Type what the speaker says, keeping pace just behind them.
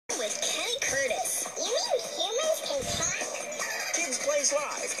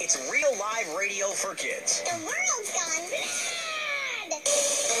It's real live radio for kids. The world's gone mad!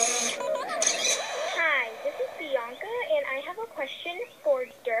 Hi, this is Bianca, and I have a question for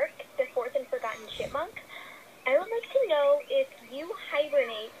Dirk, the fourth and forgotten chipmunk. I would like to know if you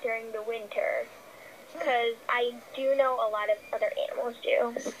hibernate during the winter, because I do know a lot of other animals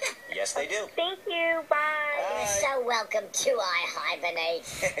do. Yes, they do. Thank you. Bye. You're so welcome to I hibernate.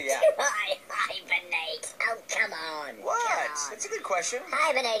 Yeah. I hibernate. Oh, come on. What? Come on. That's a good question.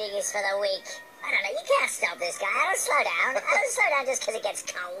 Hibernating is for the weak. I don't know. You can't stop this guy. I don't slow down. I don't slow down just because it gets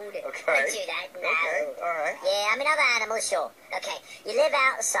cold. Okay. I do that. No. Okay, all right. Yeah, I mean, other animals, sure. Okay, you live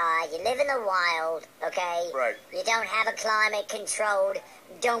outside. You live in the wild. Okay. Right. You don't have a climate-controlled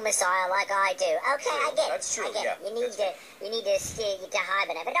domicile like I do. Okay, True. I get it. That's true, I get yeah. it. You need to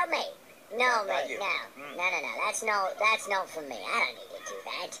hibernate, but not me. No, Not me. you. No. Mm. No. That's not for me. I don't need to do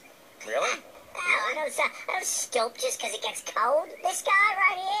that. Really? No, I don't stop just because it gets cold. This guy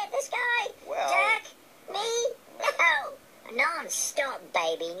right here, this guy, Well- Jack, me, no. Non-stop,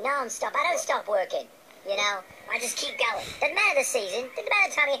 baby, non-stop. I don't stop working, you know. I just keep going. Doesn't matter the season, doesn't matter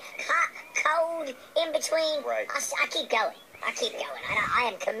the time of year, hot, cold, in between. Right. I keep going. I keep going. I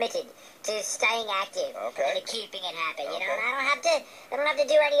am committed to staying active Okay. and to keeping it happy, you know. Okay. And I don't have to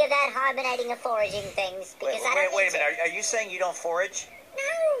do any of that hibernating or foraging things because I don't Wait need a minute. Are you saying you don't forage?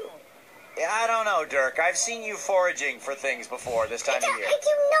 No. Yeah, I don't know, Dirk. I've seen you foraging for things before this time of year. I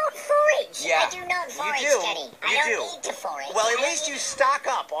do not forage. Yeah, I do not forage, you do. Kenny. I You don't do. need to forage. Well, I at don't least need- you stock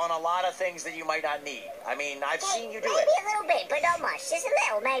up on a lot of things that you might not need. I mean, I've seen you do maybe it. a little bit, but not much. Just a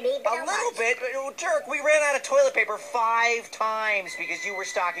little, maybe, but A not little much. bit. But, Dirk, we ran out of toilet paper 5 times because you were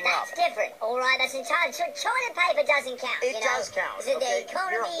stocking up. That's different. All right, that's entirely. Toilet paper doesn't count. It you know? does count, It's the okay?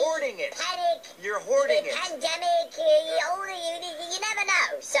 economy, You're hoarding it. Panic. You're hoarding the it. Pandemic. You never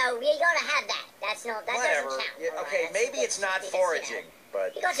know. So you gotta have that. That's not. That Whatever. doesn't count. Yeah, all right? okay, That's maybe it's not because, you know, foraging,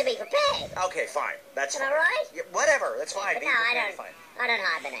 but You got to be prepared. okay, fine. That's Am I fine. right? Yeah, whatever. That's fine. But Being no, I prepared is don't. fine. I don't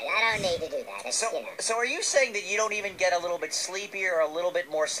hibernate. I don't need to do that. It's, So, you know. so are you saying that you don't even get a little bit sleepy or a little bit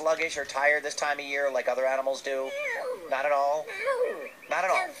more sluggish or tired this time of year like other animals do? No. Not at all? No. Not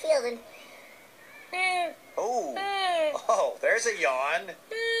at all. I'm feeling. Oh. Oh, there's a yawn.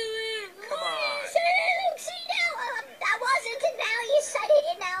 Come on. See now, I wasn't, and now you said it,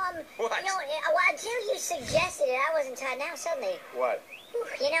 and now I'm. What? You know, until you suggested it, I wasn't tired. Now suddenly, What?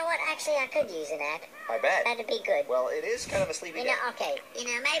 you know what? Actually, I could use a nap. I bet. That'd be good. Well, it is kind of a sleepy You day. know, okay. You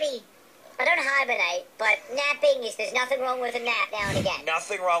know, maybe I don't hibernate, but napping is. There's nothing wrong with a nap now and again.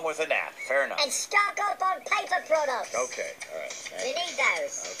 Nothing wrong with a nap. Fair enough. And stock up on paper products. Okay. All right. We need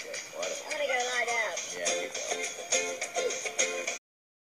those. Okay. Whatever. I'm gonna go lie down. Yeah, you go.